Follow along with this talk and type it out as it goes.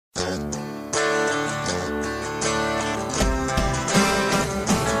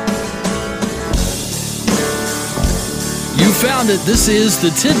found it. This is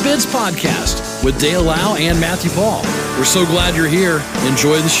the Tidbits Podcast with Dale Lau and Matthew Paul. We're so glad you're here.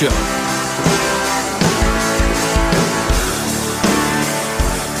 Enjoy the show.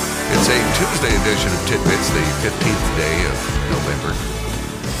 It's a Tuesday edition of Tidbits, the 15th day of November.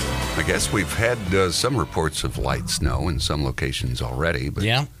 I guess we've had some reports of light snow in some locations already, but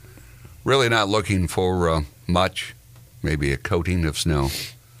Yeah. really not looking for much, maybe a coating of snow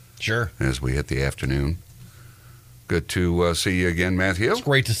Sure. as we hit the afternoon. Good to see you again, Matthew. It's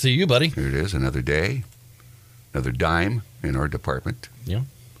great to see you, buddy. Here it is, another day, another dime in our department. Yeah.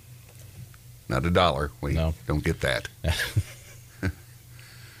 Not $1. We don't get that.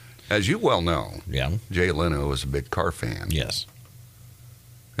 As you well know, Yeah. Jay Leno is a big car fan. Yes.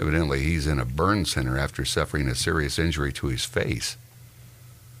 Evidently, he's in a burn center after suffering a serious injury to his face.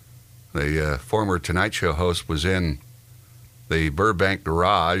 The former Tonight Show host was in the Burbank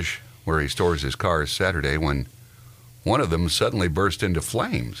garage where he stores his cars Saturday when one of them suddenly burst into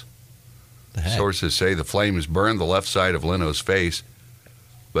flames. The heck? Sources say the flames burned the left side of Leno's face,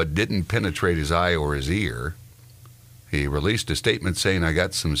 but didn't penetrate his eye or his ear. He released a statement saying, "I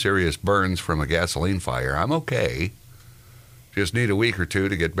got some serious burns from a gasoline fire. I'm okay. Just need a week or two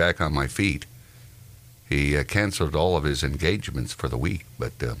to get back on my feet." He canceled all of his engagements for the week,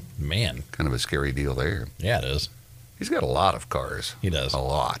 but Man. kind of a scary deal there. Yeah, it is. He's got a lot of cars. He does. A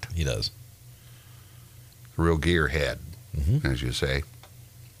lot. He does. Real gearhead, Mhm. as you say.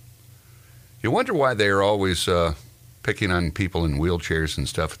 You wonder why they are always picking on people in wheelchairs and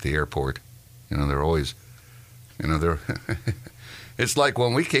stuff at the airport. You know, they're always, they're. It's like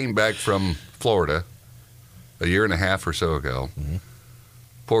when we came back from Florida a year and a half or so ago. Mhm.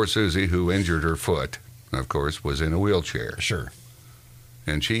 Poor Susie, who injured her foot, of course, was in a wheelchair. Sure.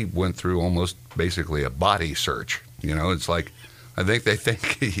 And she went through almost basically a body search. You know, it's like, I think they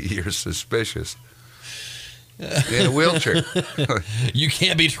think you're suspicious in a wheelchair. You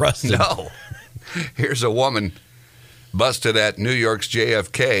can't be trusted. No. Here's a woman busted at New York's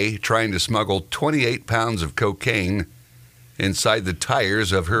JFK trying to smuggle 28 pounds of cocaine inside the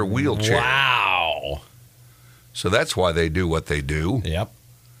tires of her wheelchair. Wow. So that's why they do what they do. Yep.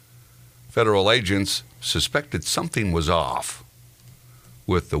 Federal agents suspected something was off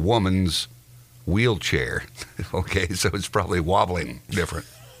with the woman's wheelchair. Okay, so it's probably wobbling different.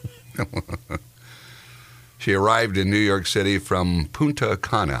 She arrived in New York City from Punta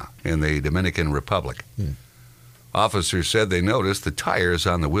Cana in the Dominican Republic. Officers said they noticed the tires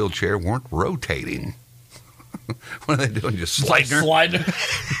on the wheelchair weren't rotating. What are they doing? Just sliding her? Sliding.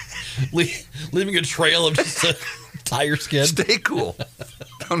 Leaving a trail of just a tire skid. Stay cool.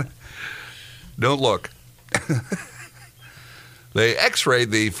 Don't look. They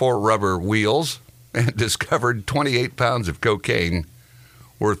x-rayed the 4 rubber wheels and discovered 28 pounds of cocaine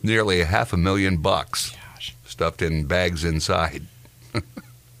worth nearly $500,000 Gosh. stuffed in bags inside.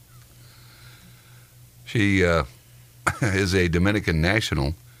 She is a Dominican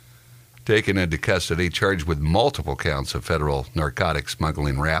national taken into custody, charged with multiple counts of federal narcotic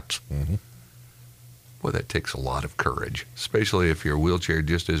smuggling raps. Mm-hmm. Boy, that takes a lot of courage, especially if your wheelchair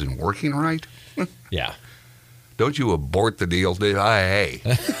just isn't working right. Yeah. Don't you abort the deal? Hey,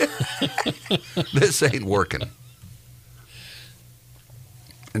 this ain't working.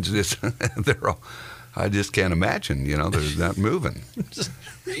 It's just, they're all, I just can't imagine, they're not moving.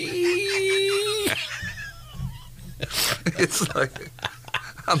 It's like,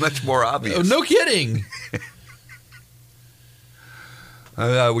 how much more obvious? Oh, no kidding.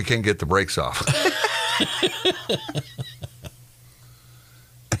 We can't get the brakes off.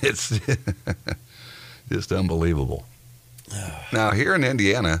 It's just unbelievable. Now, here in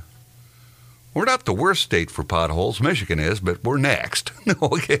Indiana, we're not the worst state for potholes. Michigan is, but we're next.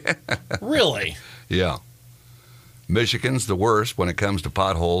 Okay. Really? Yeah. Michigan's the worst when it comes to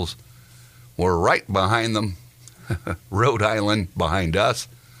potholes. We're right behind them. Rhode Island behind us.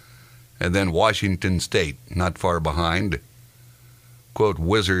 And then Washington State not far behind. Quote,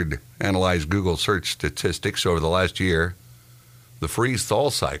 Wizard analyzed Google search statistics over the last year. The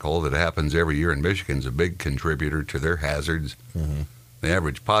freeze-thaw cycle that happens every year in Michigan is a big contributor to their hazards. Mm-hmm. The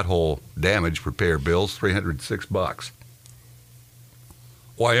average pothole damage repair bill's $306.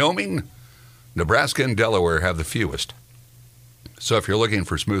 Wyoming, Nebraska, and Delaware have the fewest. So if you're looking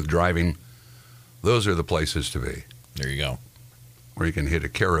for smooth driving, those are the places to be. There you go. Where you can hit a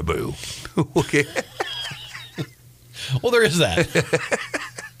caribou. Okay. Well, there is that.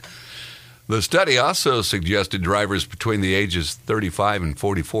 The study also suggested drivers between the ages 35 and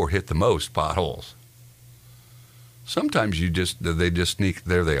 44 hit the most potholes. Sometimes they just sneak,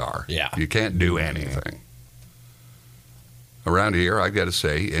 there they are. Yeah. You can't do anything. Around here, I've got to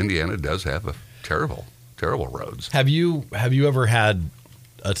say, Indiana does have a terrible terrible roads. Have you ever had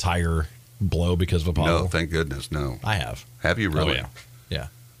a tire blow because of a pothole? No, thank goodness, no. I have. Have you really? Oh, yeah.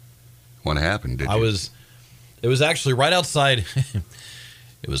 What happened? Did you? It was actually right outside.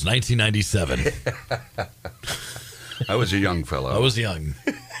 It was 1997. I was a young fellow. I was young.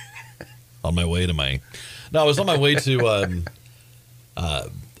 On my way to I was on my way to, I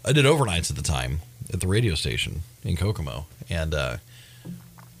did overnights at the time at the radio station in Kokomo. And I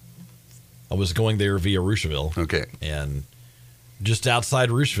was going there via Roosevelt. Okay. And just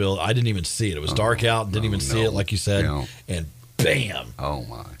outside Roosevelt, I didn't even see it. It was dark out, didn't even see it, like you said. No. And bam. Oh,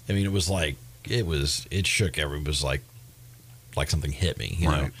 my. I mean, it was like, it shook everyone. It was like something hit me, you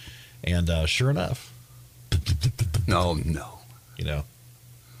know. And sure enough. No. You know.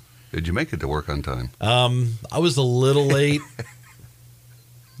 Did you make it to work on time? I was a little late.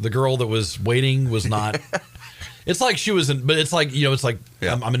 The girl that was waiting was not. It's like she was, but it's like, you know, it's like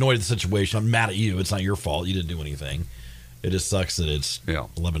I'm annoyed at the situation. I'm mad at you. It's not your fault. You didn't do anything. It just sucks that it's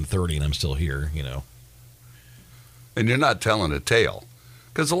 11:30 and I'm still here, you know. And you're not telling a tale.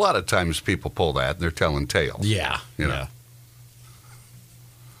 Because a lot of times people pull that and they're telling tales. Yeah. You know.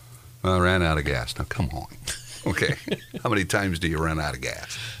 Well, I ran out of gas. Now, come on. Okay. How many times do you run out of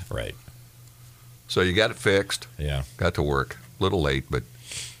gas? Right. So you got it fixed. Yeah. Got to work. A little late, but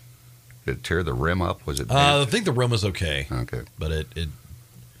did it tear the rim up? Was it I think the rim was okay. Okay. But it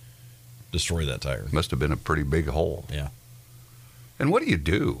destroyed that tire. Must have been a pretty big hole. Yeah. And what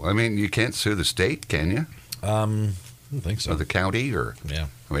do? I mean, you can't sue the state, can you? I don't think so. Or the county? Or yeah.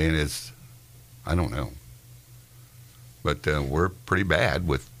 I mean, I don't know. But we're pretty bad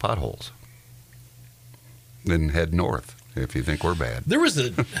with potholes. Then head north if you think we're bad. There was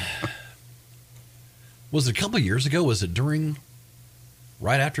was it a couple of years ago? Was it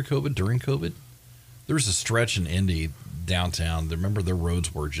right after COVID, during COVID? There was a stretch in Indy downtown. Remember, their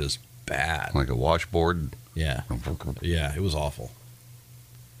roads were just bad. Like a washboard? Yeah. Yeah, it was awful.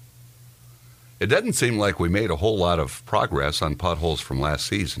 It doesn't seem like we made a whole lot of progress on potholes from last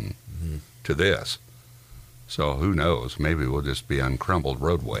season to this. So who knows? Maybe we'll just be on crumbled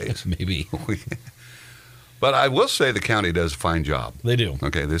roadways. Maybe. But I will say the county does a fine job. They do.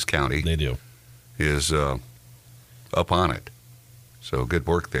 Okay, this county They do. is up on it. So good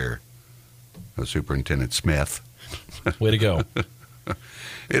work there, Superintendent Smith. Way to go.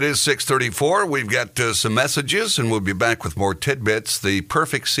 It is 6:34. We've got some messages, and we'll be back with more tidbits. The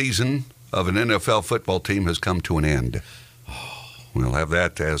perfect season of an NFL football team has come to an end. We'll have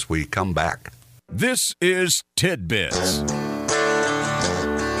that as we come back. This is Tidbits.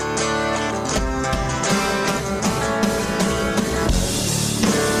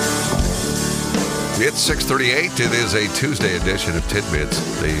 It's 6:38. It is a Tuesday edition of Tidbits.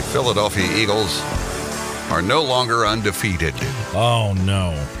 The Philadelphia Eagles are no longer undefeated. Oh,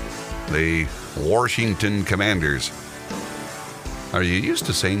 no. The Washington Commanders. Are you used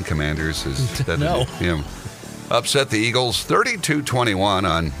to saying Commanders? No. Upset the Eagles 32-21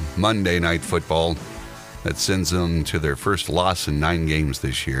 on Monday Night Football. That sends them to their first loss in 9 games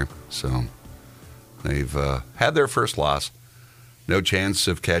this year. So they've had their first loss. No chance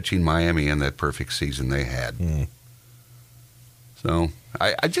of catching Miami in that perfect season they had. So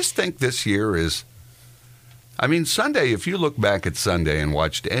I just think this year is, I mean, Sunday, if you look back at Sunday and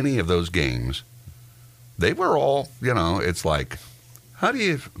watched any of those games, they were all, it's like, how do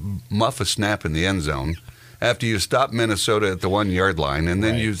you muff a snap in the end zone after you stop Minnesota at the 1 yard line and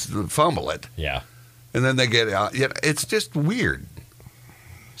then you fumble it? Yeah. And then they get out. It's just weird.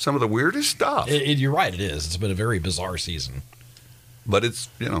 Some of the weirdest stuff. You're right, it is. It's been a very bizarre season. But it's,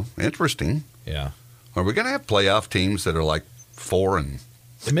 interesting. Yeah. Are we going to have playoff teams that are like 4 and...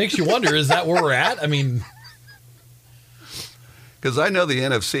 It makes you wonder, is that where we're at? I mean... Because I know the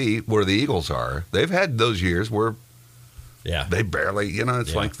NFC, where the Eagles are, they've had those years where they barely,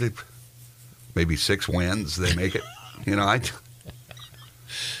 it's like maybe 6 wins, they make it.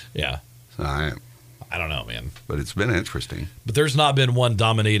 Yeah. So I don't know, man. But it's been interesting. But there's not been one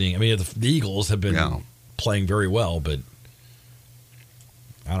dominating. I mean, the Eagles have been playing very well, but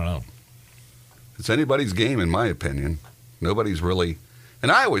I don't know. It's anybody's game, in my opinion. Nobody's really...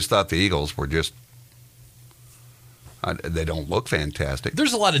 And I always thought the Eagles were just... they don't look fantastic.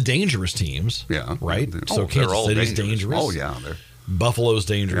 There's a lot of dangerous teams. Yeah. Right? So Kansas City's dangerous. Oh, yeah. Buffalo's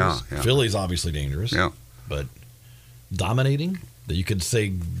dangerous. Yeah. Philly's obviously dangerous. Yeah. But dominating, that you could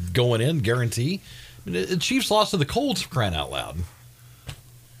say going in, guarantee. I mean, the Chiefs lost to the Colts, for crying out loud.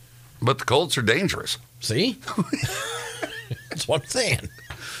 But the Colts are dangerous. See? That's what I'm saying.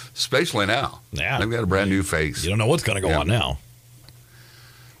 Especially now. Yeah. They've got a brand new face. You don't know what's going to go on now.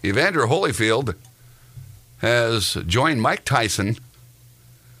 Evander Holyfield has joined Mike Tyson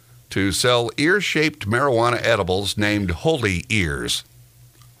to sell ear-shaped marijuana edibles named Holy Ears.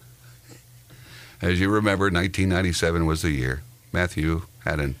 As you remember, 1997 was the year. Matthew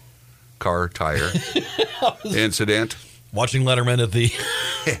had a car tire incident. Watching Letterman at the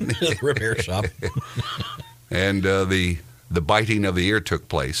repair shop. And the biting of the ear took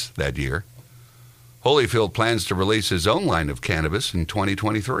place that year. Holyfield plans to release his own line of cannabis in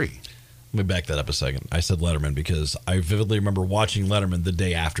 2023. Let me back that up a second. I said Letterman because I vividly remember watching Letterman the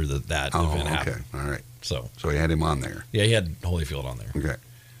day after that event happened. All right. So he had him on there. Yeah, he had Holyfield on there. Okay.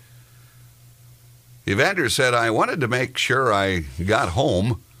 Evander said, I wanted to make sure I got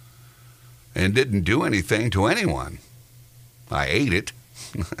home and didn't do anything to anyone. I ate it,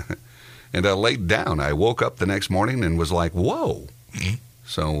 and I laid down. I woke up the next morning and was like, whoa.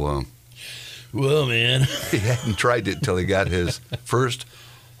 So, whoa, man. He hadn't tried it till he got his first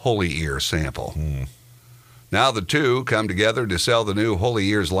Holy Ear sample. Now the two come together to sell the new Holy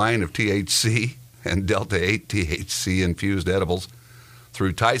Ears line of THC and Delta-8 THC-infused edibles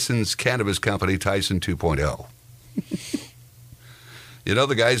through Tyson's cannabis company, Tyson 2.0. You know,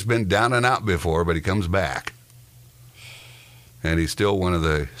 the guy's been down and out before, but he comes back. And he's still one of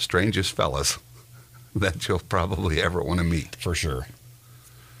the strangest fellas that you'll probably ever want to meet. For sure.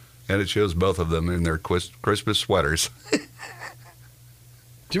 And it shows both of them in their Christmas sweaters. Do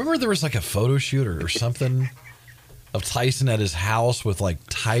you remember there was like a photo shoot or something of Tyson at his house with like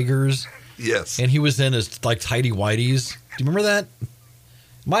tigers? Yes. And he was in his like tidy whities. Do you remember that?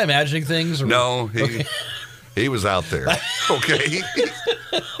 Am I imagining things? Or? No, he was out there. Okay.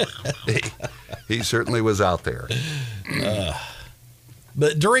 he certainly was out there.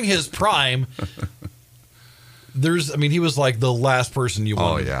 But during his prime, he was like the last person you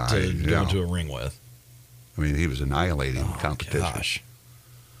wanted to go into a ring with. I mean, he was annihilating competition. Gosh.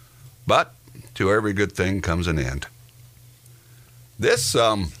 But to every good thing comes an end. This,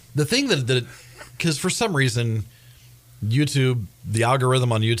 the thing that because for some reason, YouTube, the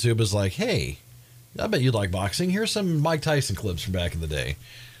algorithm on YouTube is like, hey, I bet you'd like boxing. Here's some Mike Tyson clips from back in the day.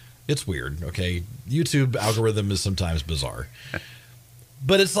 It's weird, okay? YouTube algorithm is sometimes bizarre.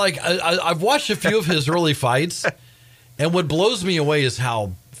 But it's like, I've watched a few of his early fights, and what blows me away is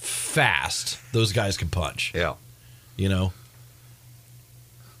how fast those guys can punch. Yeah. You know?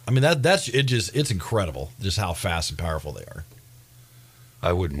 I mean, it's incredible just how fast and powerful they are.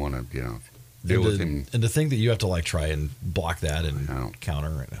 I wouldn't want to, deal with him. And to think that you have to like try and block that and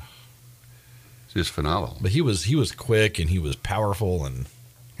counter. It's just phenomenal. But he was quick and he was powerful. And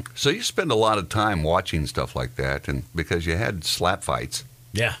so you spend a lot of time watching stuff like that, and because you had slap fights.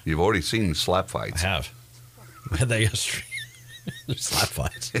 Yeah. You've already seen slap fights. I have. I had that yesterday. Slap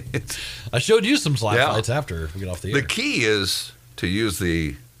fights. I showed you some slap fights after we get off the air. The key is to use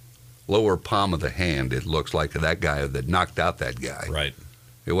the lower palm of the hand. It looks like that guy that knocked out that guy. Right.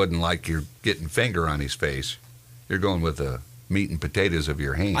 It wasn't like you're getting finger on his face. You're going with the meat and potatoes of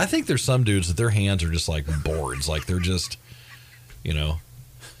your hand. I think there's some dudes that their hands are just like boards. Like they're just,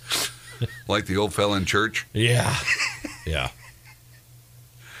 Like the old fella in church? Yeah. Yeah.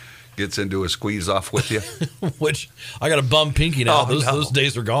 Gets into a squeeze off with you? Which, I got a bum pinky now. Those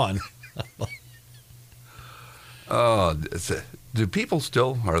days are gone. Do people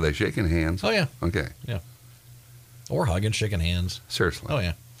still, are they shaking hands? Oh, yeah. Okay. Yeah. Or hugging, shaking hands. Seriously. Oh,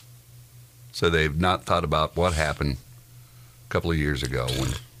 yeah. So they've not thought about what happened a couple of years ago when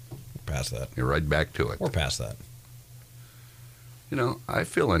We're past that. you're right back to it. We're past that. I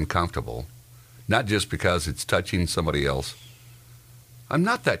feel uncomfortable, not just because it's touching somebody else. I'm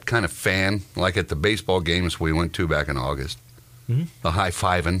not that kind of fan, like at the baseball games we went to back in August. Mm-hmm. The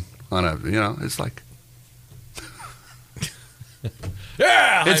high-fiving on it's like...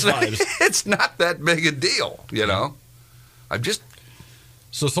 Yeah, high fives. It's not that big a deal, I'm just...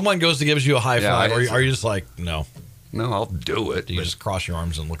 So someone goes to give you a high five, or are you just like, no? No, I'll do it. Do you just cross your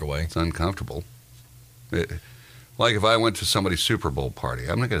arms and look away? It's uncomfortable. Like if I went to somebody's Super Bowl party,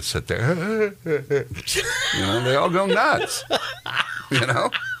 I'm not going to sit there. They all go nuts.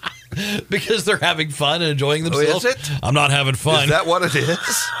 Because they're having fun and enjoying themselves. Is it? I'm not having fun. Is that what it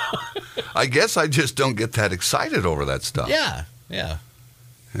is? I guess I just don't get that excited over that stuff. Yeah, yeah.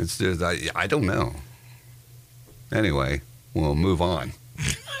 It's just, I don't know. Anyway, we'll move on.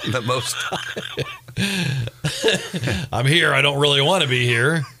 I'm here. I don't really want to be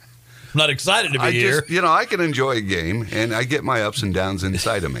here. I'm not excited to be here. I can enjoy a game, and I get my ups and downs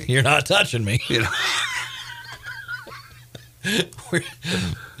inside of me. You're not touching me.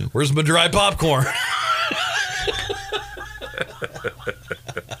 Where's my dry popcorn?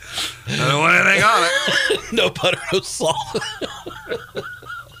 I don't want anything on it. No butter, no salt.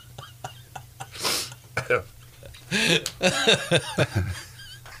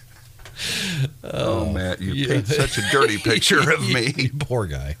 Oh, Matt, you paint such a dirty picture of me. You poor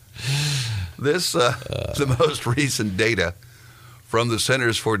guy. This, the most recent data from the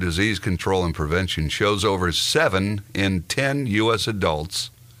Centers for Disease Control and Prevention shows over 7 in 10 U.S. adults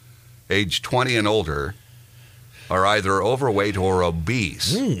age 20 and older are either overweight or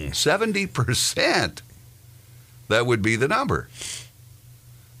obese. 70%. That would be the number.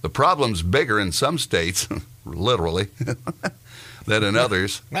 The problem's bigger in some states, literally, than in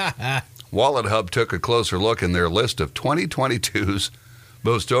others. Wallet Hub took a closer look in their list of 2022's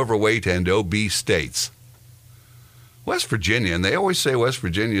most overweight and obese states. West Virginia, and they always say West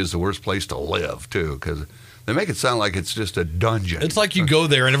Virginia is the worst place to live, too, because they make it sound like it's just a dungeon. It's like you go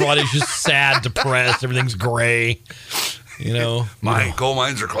there and everybody's just sad, depressed, everything's gray. You know, coal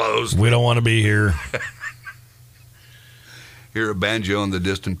mines are closed. We don't want to be here. Hear a banjo in the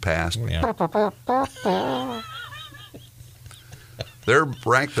distant past. Yeah. They're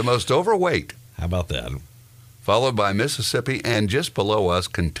ranked the most overweight. How about that? Followed by Mississippi and just below us,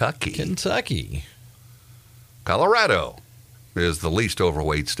 Kentucky. Kentucky. Colorado is the least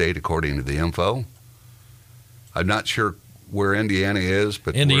overweight state, according to the info. I'm not sure where Indiana is,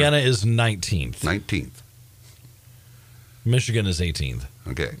 but Indiana is 19th. 19th. Michigan is 18th.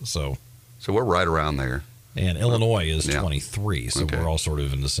 Okay. So we're right around there. And Illinois is 23, so Okay. we're all sort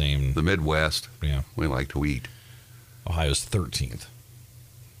of in the same. The Midwest, Yeah. we like to eat. Ohio's 13th.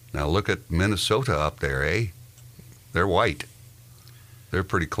 Now look at Minnesota up there, eh? They're white. They're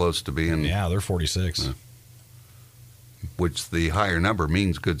pretty close to being, Yeah, they're 46. Yeah. which the higher number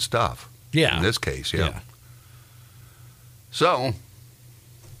means good stuff. Yeah. In this case, yeah. So,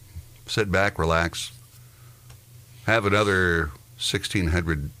 sit back, relax, have another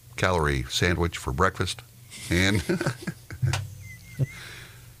 1,600 calorie sandwich for breakfast, and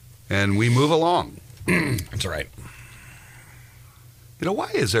and we move along. That's right. You know,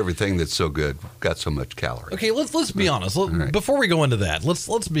 why is everything that's so good got so much calorie? Okay, let's be honest. right. Before we go into that,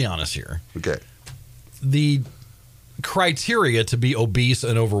 let's be honest here. Okay. The criteria to be obese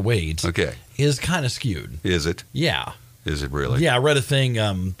and overweight Okay. is kind of skewed. Is it? Yeah. Is it really? Yeah, I read a thing.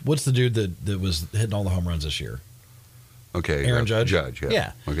 What's the dude that was hitting all the home runs this year? Okay. Aaron Judge? Judge, yeah.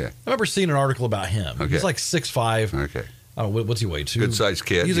 Yeah. Okay. I remember seeing an article about him. Okay. He's like 6'5". Okay. I don't know, what's he weigh? Good-sized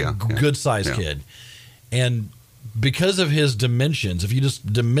kid, He's yeah, a yeah. good-sized Yeah. kid. And because of his dimensions, if you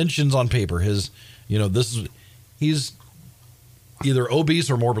just dimensions on paper, he's either obese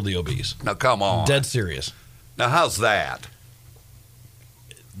or morbidly obese. Now, come on. Dead serious. Now, how's that?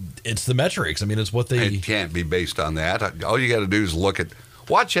 It's the metrics. I mean, it's what they... It can't be based on that. All you got to do is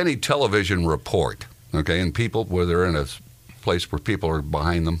watch any television report, okay? And people, where they're in a place where people are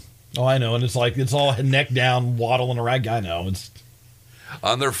behind them Oh, I know. And it's like, it's all neck down, waddling around. I know. It's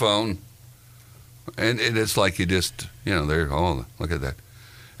on their phone. And it's like you just, they're, oh, look at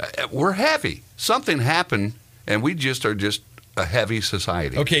that. We're heavy. Something happened, and we just are just a heavy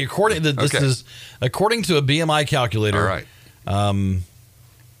society. okay. According to a BMI calculator. All right.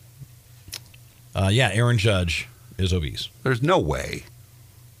 Aaron Judge is obese. There's no way.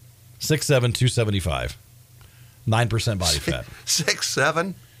 6'7", 275. 9% body fat.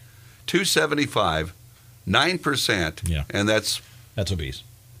 6'7", 275, 9%. Yeah. And that's obese.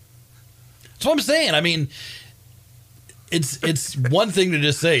 That's what I'm saying. I mean, it's one thing to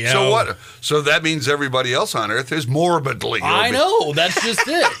just say. so what? So that means everybody else on Earth is morbidly obese. I know. That's just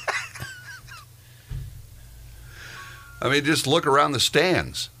it. I mean, just look around the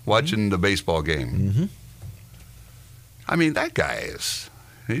stands watching the baseball game. Mm-hmm. I mean, that guy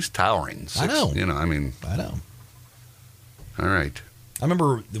he's towering. I know. I mean. I know. All right. I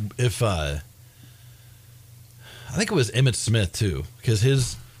remember I think it was Emmitt Smith too, because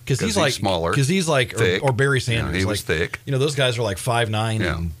he's like smaller, because he's like thick. or Barry Sanders. Yeah, he was thick. Those guys are like 5'9"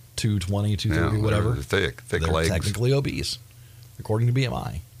 and 220, 230, whatever. Thick They're legs. technically obese, according to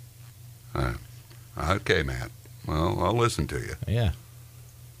BMI. Okay, Matt. Well, I'll listen to you. Yeah.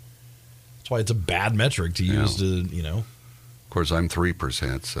 That's why it's a bad metric to use to, Of course, I'm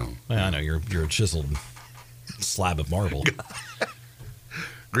 3%, so. I know you're a chiseled slab of marble.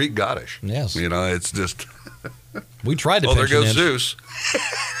 Greek goddess. Yes. It's just. We tried to. Oh, there pinch an goes inch. Zeus.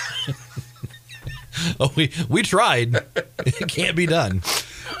 Oh, we tried. It can't be done.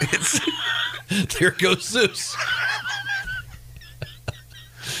 There goes Zeus.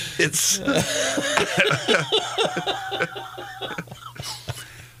 It's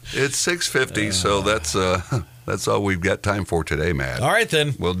 6:50, so that's all we've got time for today, Matt. All right,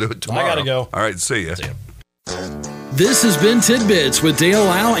 then. We'll do it tomorrow. I gotta go. All right, see ya. This has been Tidbits with Dale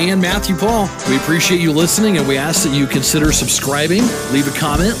Lau and Matthew Paul. We appreciate you listening, and we ask that you consider subscribing, leave a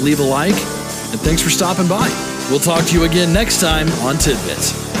comment, leave a like, and thanks for stopping by. We'll talk to you again next time on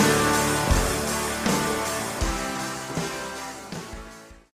Tidbits.